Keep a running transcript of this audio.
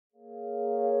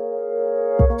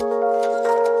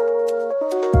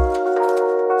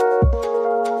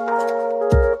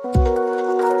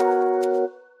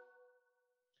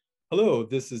Hello,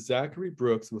 this is Zachary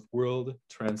Brooks with World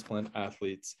Transplant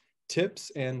Athletes.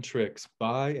 Tips and tricks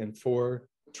by and for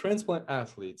transplant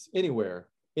athletes anywhere,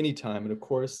 anytime, and of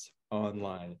course,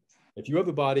 online. If you have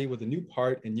a body with a new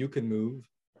part and you can move,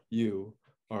 you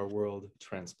are a World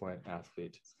Transplant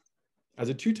Athlete. As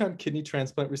a two-time kidney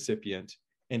transplant recipient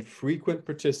and frequent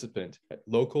participant at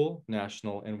local,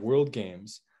 national, and world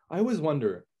games, I always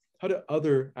wonder, how do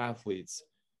other athletes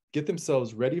get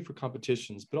themselves ready for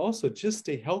competitions, but also just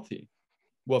stay healthy?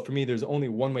 Well, for me, there's only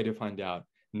one way to find out,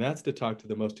 and that's to talk to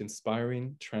the most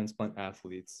inspiring transplant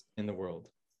athletes in the world.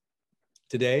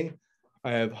 Today,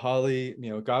 I have Holly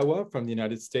Miyagawa from the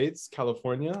United States,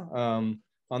 California, on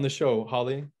the show.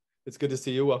 Holly, it's good to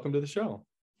see you. Welcome to the show.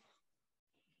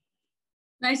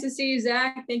 Nice to see you,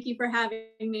 Zach. Thank you for having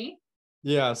me.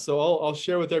 Yeah, so I'll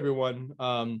share with everyone.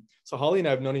 So Holly and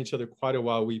I have known each other quite a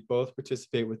while. We both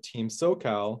participate with Team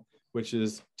SoCal, which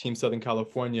is Team Southern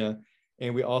California.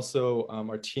 And we also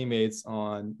are teammates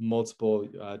on multiple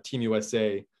Team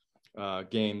USA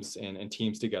games and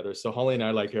teams together. So Holly and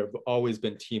I have always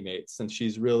been teammates, and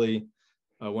she's really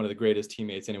one of the greatest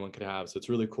teammates anyone could have. So it's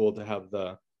really cool to have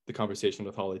the conversation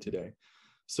with Holly today.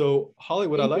 So Holly,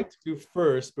 what I'd like to do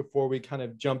first, before we kind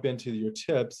of jump into your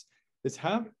tips, is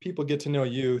have people get to know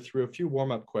you through a few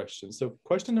warm-up questions. So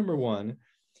question number one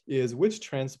is, which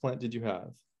transplant did you have?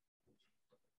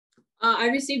 I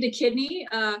received a kidney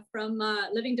from a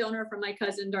living donor from my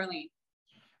cousin, Darlene.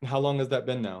 And how long has that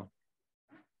been now?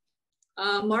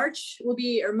 March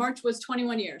was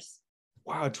 21 years.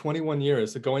 Wow, 21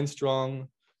 years. So going strong,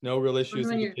 no real issues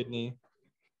with the kidney.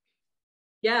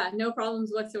 Yeah, no problems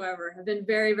whatsoever. I've been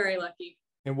very, very lucky.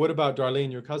 And what about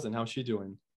Darlene, your cousin? How's she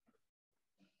doing?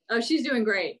 Oh, she's doing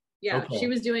great. Yeah, okay. She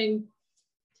was doing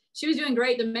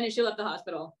great the minute she left the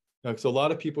hospital. So a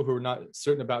lot of people who are not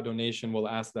certain about donation will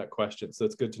ask that question. So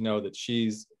it's good to know that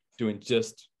she's doing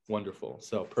just wonderful.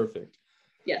 So perfect.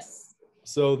 Yes.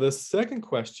 So the second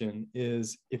question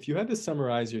is, if you had to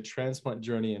summarize your transplant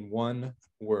journey in one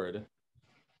word,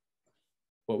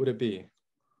 what would it be?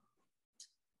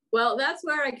 Well, that's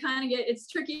where I kind of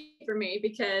it's tricky for me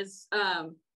because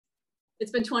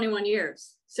it's been 21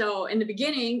 years. So in the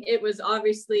beginning, it was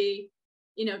obviously,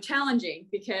 challenging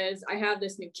because I have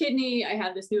this new kidney, I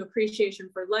have this new appreciation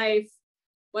for life,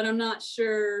 but I'm not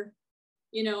sure,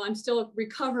 I'm still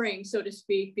recovering, so to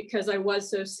speak, because I was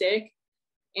so sick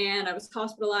and I was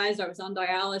hospitalized, I was on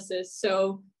dialysis.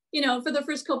 So, for the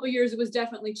first couple of years, it was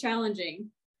definitely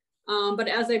challenging. But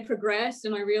as I progressed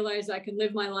and I realized I could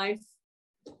live my life,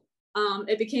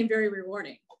 it became very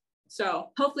rewarding. So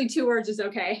hopefully 2 words is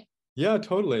okay. Yeah,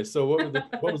 totally. So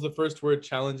what was the first word?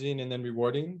 Challenging and then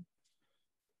rewarding?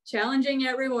 Challenging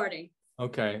yet rewarding.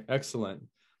 Okay, excellent.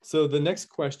 So the next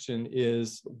question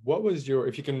is, what was your,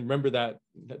 if you can remember that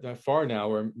far now,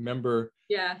 or remember,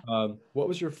 what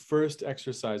was your first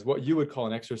exercise, what you would call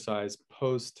an exercise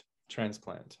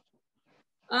post-transplant?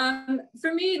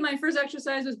 For me, my first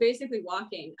exercise was basically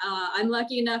walking. I'm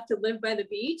lucky enough to live by the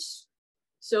beach.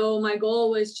 So my goal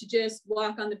was to just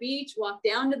walk on the beach, walk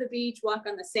down to the beach, walk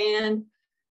on the sand.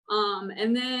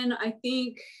 And then I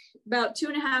think about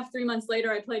 2.5, 3 months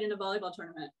later, I played in a volleyball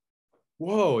tournament.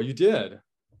 Whoa, you did?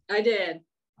 I did.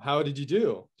 How did you do?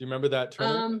 Do you remember that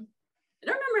tournament? I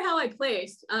don't remember how I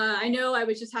placed. I know I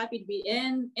was just happy to be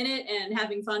in it and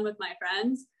having fun with my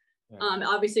friends. Yeah.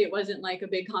 Obviously, it wasn't like a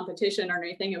big competition or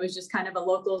anything. It was just kind of a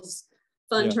locals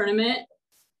fun tournament.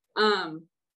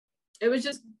 It was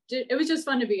just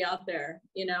fun to be out there.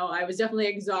 I was definitely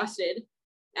exhausted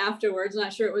afterwards.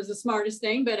 Not sure it was the smartest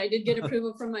thing, but I did get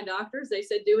approval from my doctors. They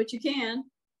said, do what you can.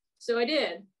 So I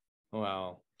did.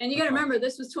 Wow. And you got to remember,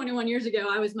 this was 21 years ago.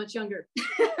 I was much younger.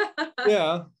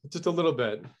 Yeah, just a little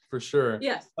bit for sure.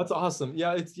 Yes. That's awesome.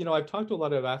 Yeah, it's, I've talked to a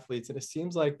lot of athletes, and it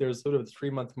seems like there's sort of a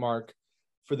 3-month mark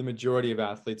for the majority of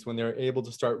athletes when they're able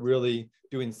to start really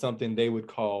doing something they would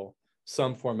call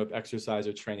some form of exercise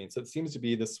or training. So it seems to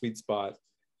be the sweet spot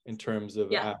in terms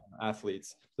of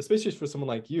athletes, especially for someone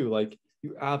like you. Like,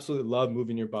 you absolutely love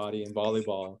moving your body in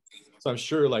volleyball. So I'm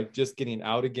sure just getting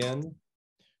out again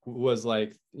was one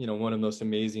of the most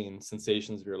amazing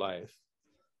sensations of your life.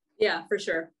 Yeah, for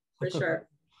sure. For sure.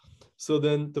 So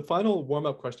then the final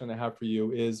warm-up question I have for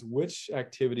you is, which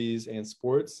activities and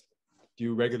sports do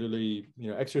you regularly,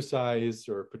 exercise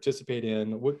or participate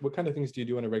in? What kind of things do you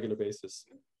do on a regular basis?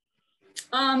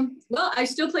 Well, I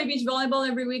still play beach volleyball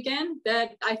every weekend.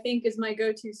 That I think is my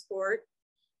go-to sport.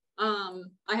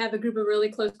 I have a group of really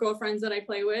close girlfriends that I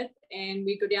play with, and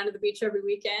we go down to the beach every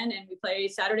weekend and we play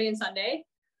Saturday and Sunday.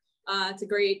 It's a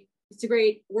great it's a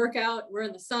great workout. We're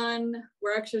in the sun,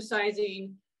 we're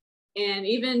exercising. And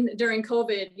even during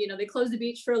COVID, you know, they closed the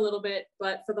beach for a little bit,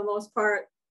 but for the most part,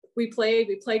 we played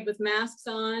with masks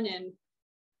on, and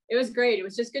it was great. It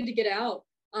was just good to get out.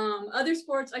 Other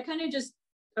sports, I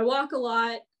walk a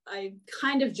lot. I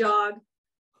kind of jog.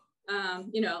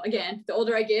 You know, again, the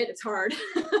older I get, it's hard.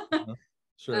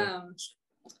 Sure.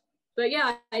 But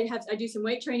yeah, I do some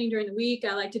weight training during the week.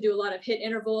 I like to do a lot of HIIT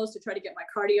intervals to try to get my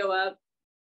cardio up.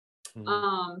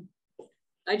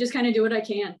 I just kind of do what I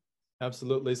can.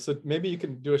 Absolutely. So maybe you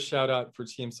can do a shout out for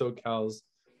Team SoCal's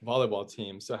volleyball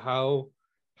team. So how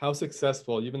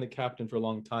successful, you've been the captain for a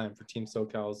long time for Team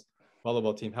SoCal's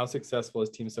volleyball team. How successful has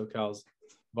Team SoCal's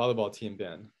volleyball team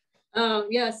been?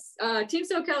 Yes, Team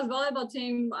SoCal's volleyball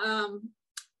team,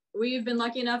 we've been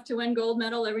lucky enough to win gold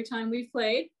medal every time we've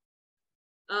played.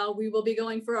 We will be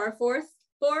going for our fourth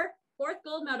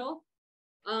gold medal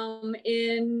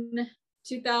in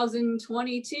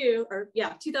 2022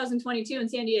 in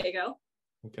San Diego.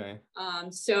 Okay.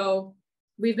 So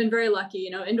we've been very lucky.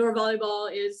 You know, indoor volleyball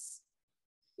is,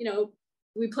 you know,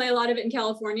 we play a lot of it in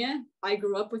California. I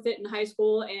grew up with it in high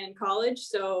school and college.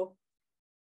 So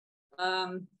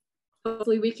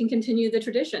hopefully we can continue the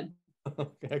tradition.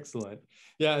 Excellent.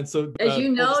 Yeah. And so as you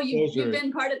know, you've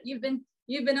been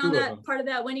on that part of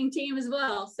that winning team as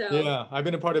well. So yeah, I've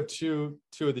been a part of two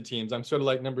of the teams. I'm sort of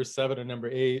like number 7 or number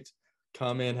 8,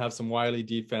 come in, have some wily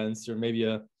defense or maybe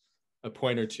a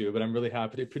point or two, but I'm really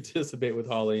happy to participate with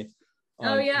Holly.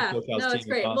 Oh yeah, no, it's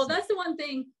great. Awesome. Well, that's the one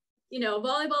thing, you know,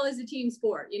 volleyball is a team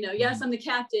sport. You know, yes, I'm the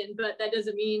captain, but that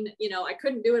doesn't mean, you know, I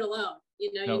couldn't do it alone.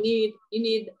 You know, you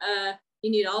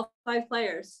need all 5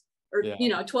 players, or you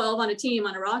know, 12 on a team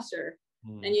on a roster,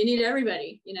 and you need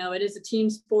everybody. You know, it is a team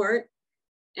sport,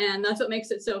 and that's what makes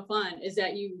it so fun. Is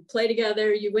that you play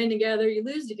together, you win together, you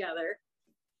lose together.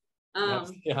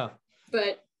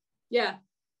 But yeah,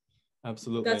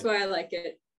 absolutely, that's why I like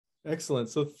it. Excellent.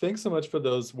 So thanks so much for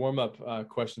those warm-up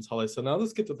questions, Holly. So now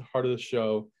let's get to the heart of the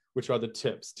show, which are the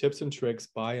tips and tricks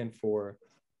by and for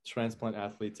transplant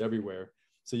athletes everywhere.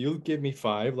 So you'll give me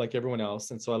 5 like everyone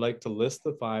else. And so I like to list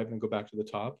the 5 and go back to the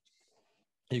top.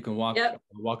 You can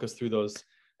walk us through those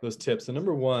tips. So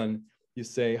number 1, you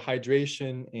say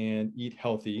hydration and eat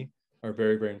healthy are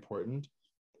very, very important.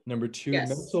 Number 2,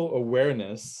 mental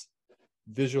awareness,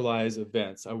 visualize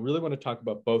events. I really want to talk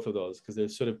about both of those because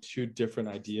there's sort of 2 different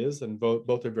ideas, and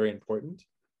both are very important.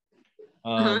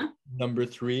 Number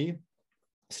 3,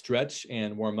 stretch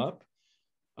and warm up.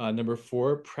 Number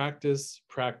 4, practice.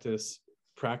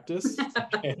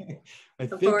 Okay.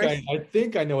 I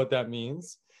think I know what that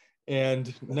means.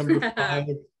 And number 5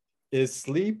 is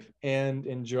sleep and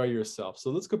enjoy yourself. So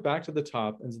let's go back to the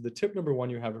top. And so the tip number 1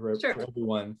 you have for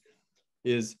everyone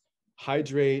is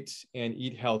hydrate and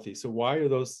eat healthy. So why are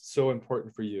those so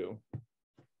important for you?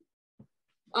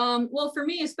 Well, for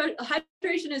me,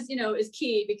 hydration is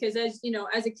key, because as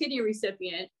a kidney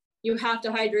recipient, you have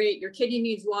to hydrate. Your kidney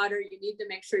needs water. You need to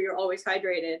make sure you're always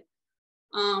hydrated.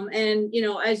 And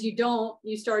as you don't,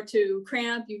 you start to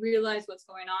cramp. You realize what's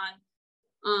going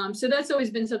on. So that's always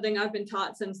been something I've been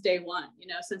taught since day one.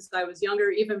 Since I was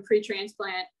younger, even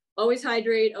pre-transplant. Always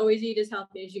hydrate. Always eat as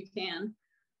healthy as you can.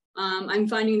 I'm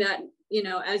finding that,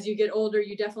 as you get older,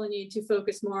 you definitely need to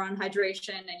focus more on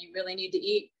hydration, and you really need to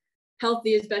eat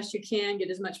healthy as best you can, get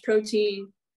as much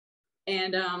protein.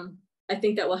 And I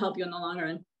think that will help you in the long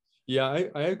run. Yeah,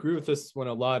 I agree with this one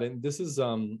a lot. And this is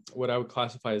what I would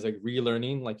classify as like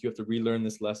relearning, like you have to relearn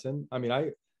this lesson. I mean,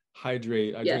 I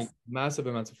hydrate, I drink massive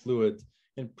amounts of fluid,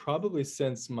 and probably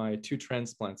since my 2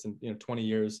 transplants in 20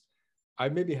 years,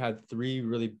 I've maybe had 3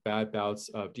 really bad bouts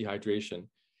of dehydration.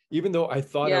 Even though I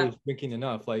thought I was drinking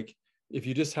enough, like if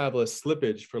you just have a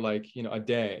slippage for like, a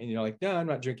day and you're like, no, I'm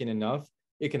not drinking enough,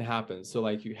 it can happen. So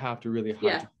like you have to really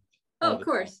hydrate. Oh, of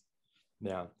course.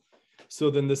 Yeah. So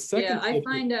then the second I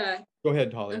find go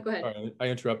ahead, Holly. Go ahead. Sorry, I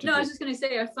interrupted you. I was just going to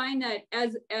say, I find that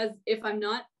as if I'm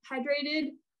not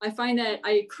hydrated, I find that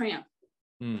I cramp.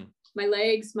 My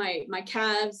legs, my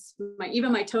calves,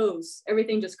 even my toes,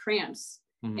 everything just cramps.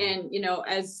 And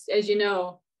as you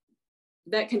know,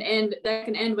 that can end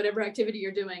whatever activity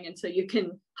you're doing until you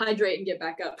can hydrate and get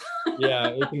back up.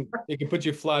 Yeah, it can put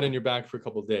you flat on your back for a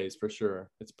couple of days for sure.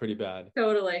 It's pretty bad.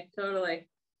 Totally.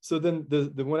 So then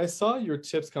when I saw your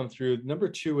tips come through, number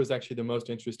 2 was actually the most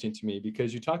interesting to me,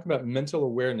 because you talk about mental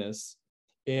awareness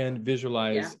and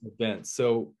visualize events.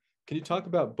 So can you talk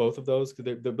about both of those?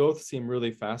 Because they both seem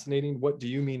really fascinating. What do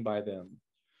you mean by them?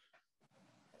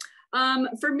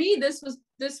 For me, this was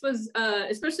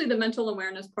especially the mental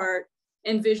awareness part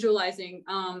and visualizing.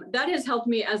 That has helped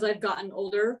me as I've gotten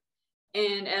older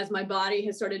and as my body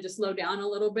has started to slow down a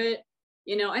little bit.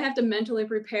 You know, I have to mentally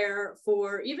prepare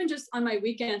for even just on my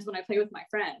weekends when I play with my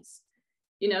friends.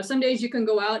 You know, some days you can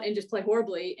go out and just play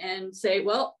horribly and say,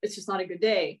 well, it's just not a good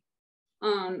day.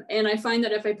 And I find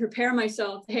that if I prepare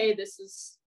myself, hey, this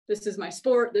is my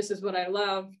sport, this is what I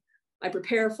love, I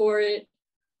prepare for it.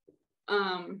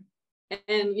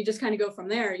 And you just kind of go from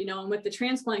there, you know. And with the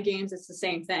transplant games, it's the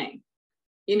same thing.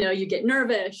 You know, you get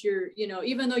nervous, you know,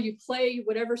 even though you play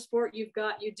whatever sport you've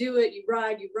got, you do it, you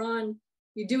ride, you run,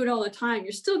 you do it all the time,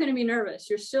 you're still going to be nervous.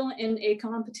 You're still in a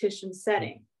competition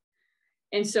setting.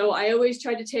 And so I always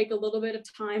try to take a little bit of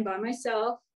time by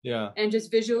myself, and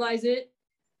just visualize it.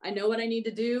 I know what I need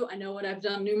to do. I know what I've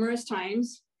done numerous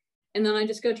times, and then I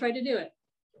just go try to do it.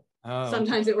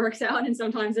 Sometimes it works out and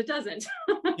sometimes it doesn't.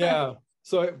 Yeah.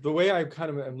 So the way I kind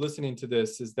of am listening to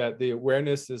this is that the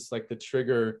awareness is like the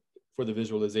trigger for the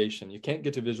visualization. You can't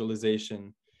get to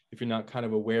visualization if you're not kind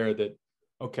of aware that,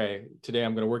 okay, today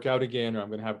I'm going to work out again, or I'm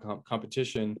going to have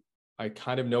competition. I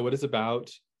kind of know what it's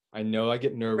about. I know I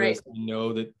get nervous. Right. I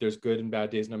know that there's good and bad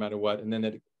days no matter what. And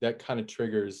then that kind of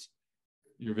triggers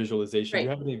your visualization. Right. Do you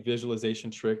have any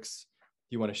visualization tricks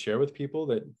you want to share with people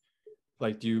that,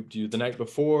 like, do you the night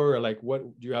before, or like,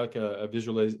 what do you have, like a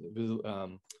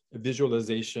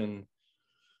visualization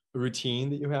routine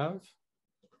that you have?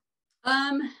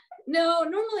 No,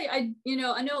 normally I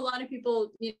know a lot of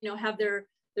people, you know, have their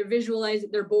visualize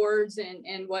their boards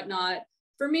and whatnot.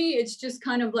 For me, it's just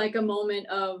kind of like a moment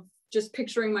of just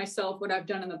picturing myself, what I've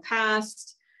done in the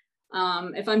past.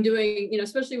 If I'm doing, you know,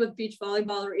 especially with beach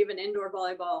volleyball or even indoor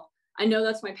volleyball, I know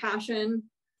that's my passion.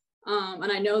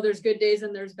 And I know there's good days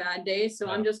and there's bad days. So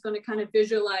I'm just going to kind of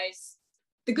visualize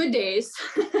the good days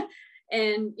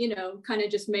and, you know, kind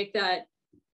of just make that,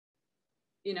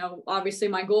 you know, obviously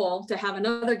my goal to have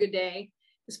another good day,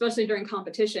 especially during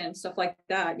competition, stuff like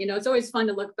that. You know, it's always fun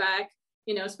to look back,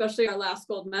 you know, especially our last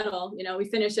gold medal. You know, we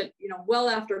finished it, you know, well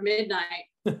after midnight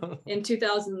in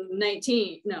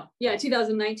 2019.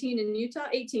 2019 in Utah,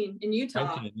 18 in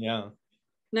Utah. 19, yeah.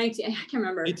 19, I can't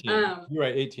remember. 18. You're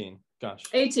right, 18. Gosh.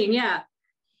 18, yeah.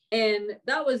 And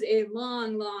that was a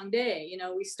long, long day. You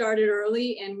know, we started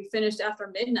early and we finished after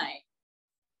midnight.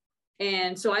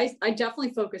 And so I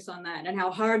definitely focus on that and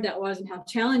how hard that was and how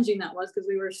challenging that was, because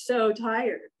we were so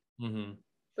tired. Mm-hmm.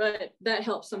 But that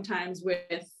helps sometimes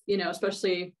with, you know,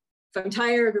 especially if I'm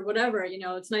tired or whatever, you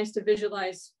know, it's nice to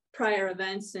visualize prior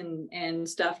events and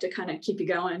stuff to kind of keep you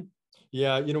going.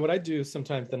 Yeah. You know, what I do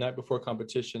sometimes the night before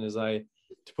competition is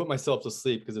to put myself to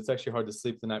sleep, because it's actually hard to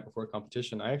sleep the night before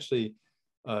competition. I actually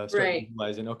start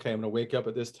visualizing, okay, I'm going to wake up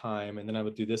at this time and then I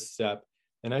would do this step.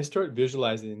 And I start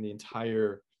visualizing the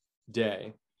entire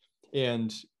day.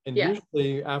 And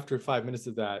usually after 5 minutes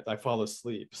of that, I fall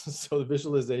asleep. So the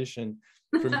visualization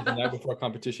for me the night before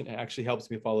competition actually helps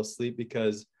me fall asleep,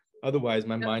 because otherwise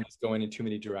my mind is going in too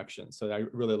many directions. So I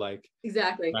really like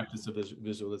practice of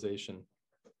visualization.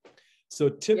 So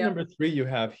tip number 3 you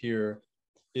have here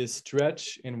is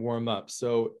stretch and warm up.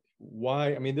 So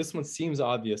why, I mean, this one seems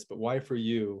obvious, but why for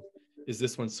you is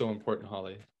this one so important,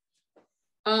 Holly?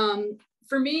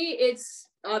 For me, it's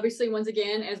obviously, once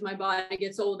again, as my body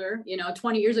gets older, you know,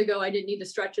 20 years ago, I didn't need to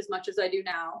stretch as much as I do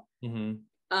now. Mm-hmm.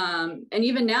 And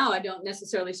even now, I don't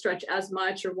necessarily stretch as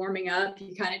much or warming up.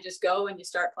 You kind of just go and you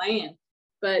start playing.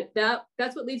 But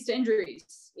that's what leads to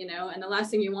injuries, you know, and the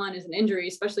last thing you want is an injury,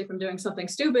 especially from doing something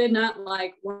stupid, not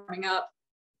like warming up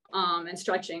and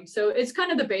stretching. So it's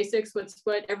kind of the basics,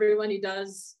 what everybody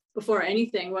does before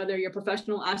anything, whether you're a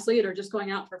professional athlete or just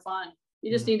going out for fun.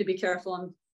 You just need to be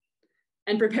careful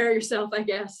and prepare yourself, I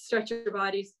guess, stretch your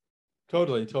bodies.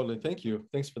 Totally. Thank you.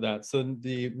 Thanks for that. So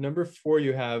the number 4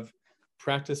 you have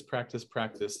practice.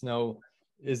 Now,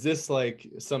 is this like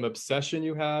some obsession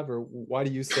you have, or why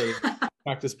do you say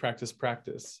practice?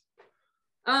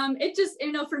 It just,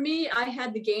 you know, for me, I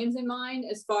had the games in mind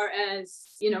as far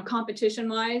as, you know, competition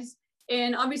wise.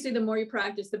 And obviously the more you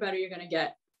practice, the better you're going to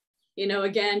get. You know,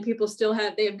 again, people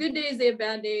they have good days, they have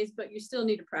bad days, but you still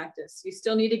need to practice. You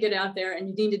still need to get out there and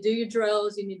you need to do your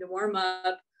drills. You need to warm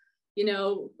up. You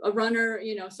know, a runner,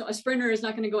 you know, so a sprinter is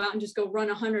not going to go out and just go run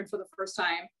 100 for the first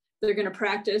time. They're going to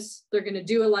practice. They're going to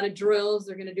do a lot of drills.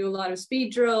 They're going to do a lot of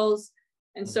speed drills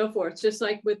and so forth. Just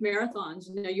like with marathons,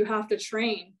 you know, you have to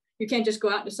train. You can't just go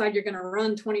out and decide you're going to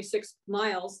run 26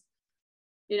 miles,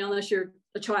 you know, unless you're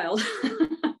a child.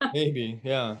 Maybe,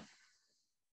 yeah.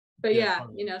 But yeah,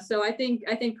 you know, so I think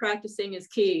practicing is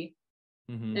key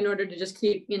in order to just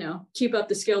keep up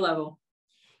the skill level.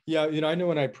 Yeah, you know, I know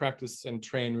when I practice and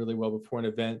train really well before an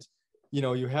event, you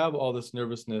know, you have all this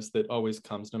nervousness that always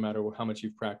comes no matter how much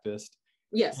you've practiced.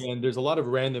 Yes. And there's a lot of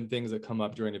random things that come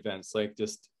up during events, like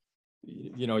just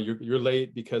you're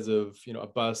late because of, a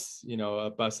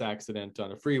bus accident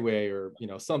on a freeway, or,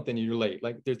 something, you're late.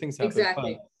 Like, there things happen.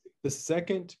 Exactly. But the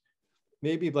second,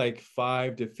 maybe like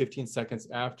 5 to 15 seconds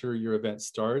after your event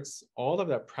starts, all of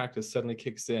that practice suddenly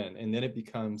kicks in, and then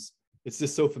it's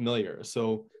just so familiar.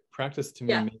 So practice, to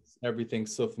me, makes everything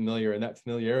so familiar, and that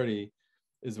familiarity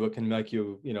is what can make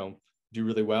you, do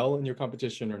really well in your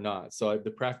competition or not. So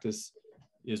the practice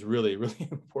is really, really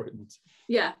important.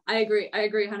 Yeah, I agree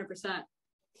 100%.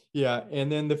 Yeah. And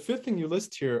then the fifth thing you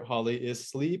list here, Holly, is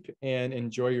sleep and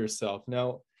enjoy yourself.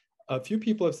 Now, a few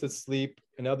people have said sleep,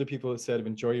 and other people have said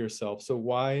enjoy yourself. So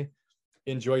why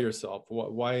enjoy yourself?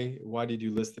 Why did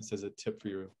you list this as a tip for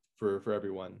you, for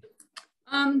everyone?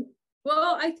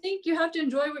 Well, I think you have to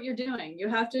enjoy what you're doing. You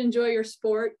have to enjoy your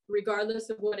sport, regardless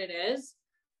of what it is.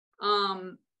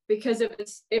 Because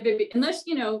unless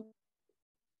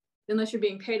you're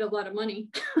being paid a lot of money,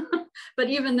 but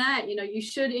even that, you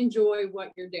should enjoy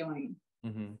what you're doing.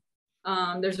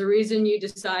 Mm-hmm. There's a reason you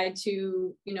decide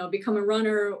to, become a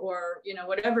runner, or,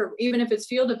 whatever, even if it's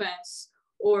field events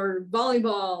or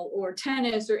volleyball or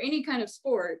tennis or any kind of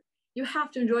sport, you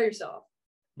have to enjoy yourself.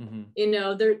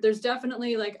 Mm-hmm. There's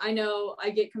definitely, like, I know I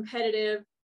get competitive,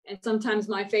 and sometimes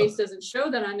my face doesn't show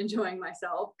that I'm enjoying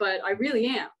myself, but I really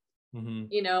am.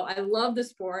 Mm-hmm. I love the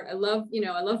sport. I love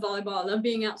volleyball. I love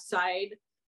being outside.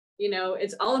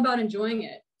 It's all about enjoying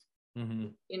it. Mm-hmm.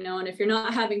 And if you're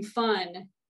not having fun,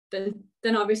 then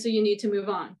obviously you need to move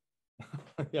on.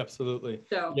 Yeah, absolutely.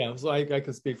 So I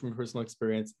can speak from personal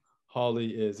experience. Holly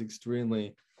is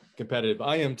extremely competitive.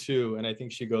 I am too, and I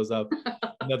think she goes up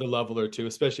another level or two,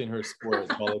 especially in her sport,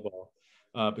 volleyball.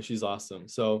 But she's awesome.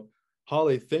 So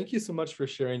Holly, thank you so much for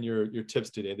sharing your tips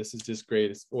today. This is just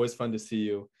great. It's always fun to see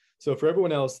you. So for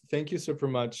everyone else, thank you super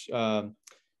much.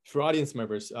 For audience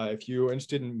members, if you're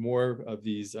interested in more of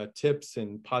these tips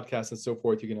and podcasts and so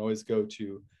forth, you can always go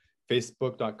to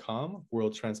facebook.com,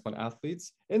 World Transplant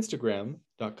Athletes,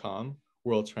 instagram.com,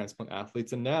 World Transplant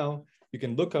Athletes, and now you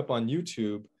can look up on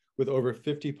YouTube with over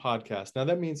 50 podcasts. Now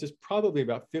that means there's probably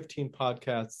about 15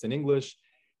 podcasts in English,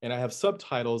 and I have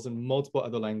subtitles in multiple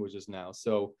other languages now.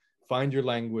 So find your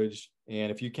language, and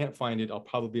if you can't find it, I'll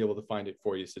probably be able to find it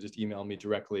for you. So just email me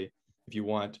directly if you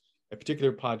want a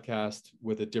particular podcast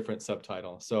with a different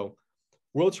subtitle. So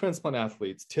World Transplant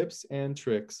Athletes, tips and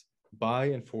tricks by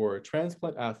and for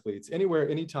transplant athletes, anywhere,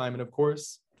 anytime, and of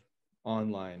course,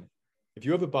 online. If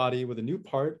you have a body with a new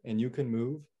part and you can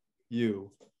move,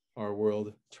 you are a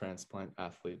World Transplant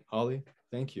Athlete. Holly,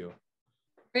 thank you.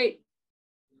 Great.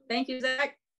 Thank you,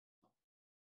 Zach.